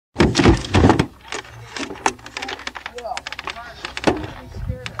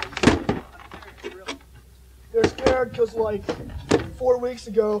scared because, like, 4 weeks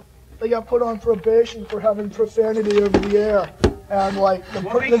ago, they got put on probation for having profanity over the air. And, like,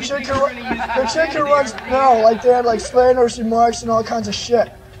 the chick who runs, no, like, they had, like, slanderous remarks and all kinds of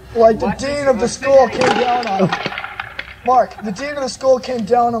shit. Like, the dean of the school came down on Mark, the dean of the school came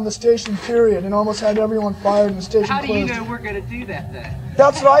down on the station, period, and almost had everyone fired and the station closed. How do you know we're going to do that then?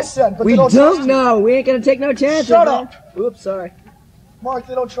 That's what I said, but we they don't trust you. know. We ain't going to take no chances. Shut up. Oops, sorry. Mark,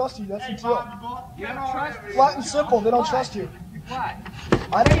 they don't trust you. That's the deal. You don't trust me? Flat and simple, they don't trust you. Why?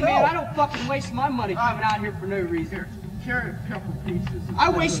 I don't know. Man, I don't fucking waste my money coming out here for no reason. Carry a couple pieces.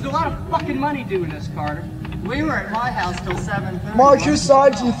 I wasted a lot of fucking money doing this, Carter. We were at my house till 7:30. Mark, whose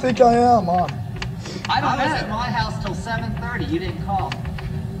side do you think I am on? I was at my house till 7:30. You didn't call.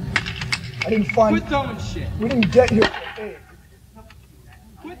 I didn't find. Quit throwing shit. We didn't get here. Hey.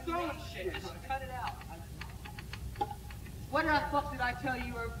 Quit throwing shit. Just cut it out. What the fuck did I tell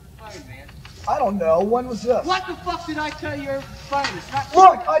you over the phone, man? I don't know. When was this? What the fuck did I tell you over the phone? It's not.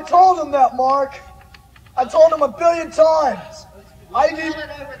 Look, I told him that, Mark. I told him 1 billion times. I didn't. Tell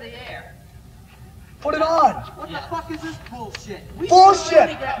it over the air. Put it on. What the fuck is this bullshit?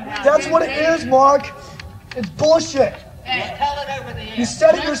 Bullshit. That's what it is, Mark. It's bullshit. Hey, tell it over the air. You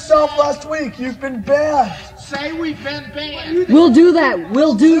said it yourself last week. You've been banned. Say we've been banned. We'll do that.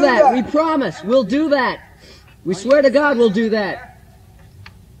 We'll do that. We promise. We'll do that. We swear to God we'll do that.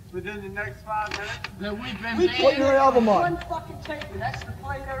 Within the next 5 minutes? That we've been We banned. Put your album on. One fucking tape, and that's the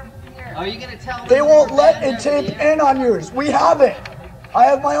plate over the air. Are you going to tell them? They won't let it tape in on yours. We have it. I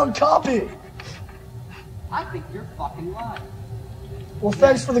have my own copy. I think you're fucking lying. Well,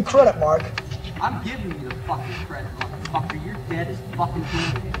 thanks for the credit, Mark. I'm giving you the fucking credit, motherfucker. You're dead as fucking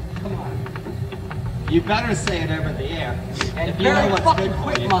good. Come on. You better say it over the air. And if you know what's fucking good for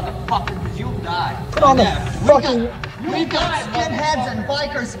quick, you. motherfucker, because you'll die. Put on the fucking. We've got skinheads and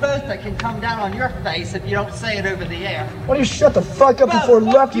bikers both that can come down on your face if you don't say it over the air. Why don't you shut the fuck up before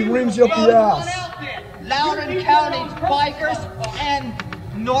Lefty reams you up the ass? Loudoun County bikers and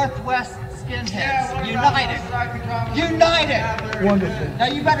Northwest skinheads. United. United. Wonderful. Now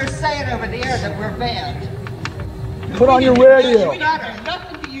you better say it over the air that we're banned. Put on your radio. We got it.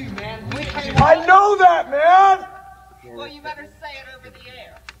 Nothing to you, man. I know that, man. Well, you better say it over the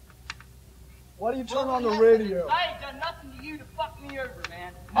air. Why do you turn on the radio? I ain't done nothing to you to fuck me over,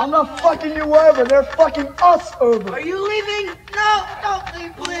 man. I'm not fucking you over. They're fucking us over. Are you leaving? No, don't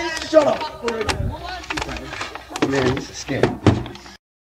leave, please. Shut up. Man, this is scary.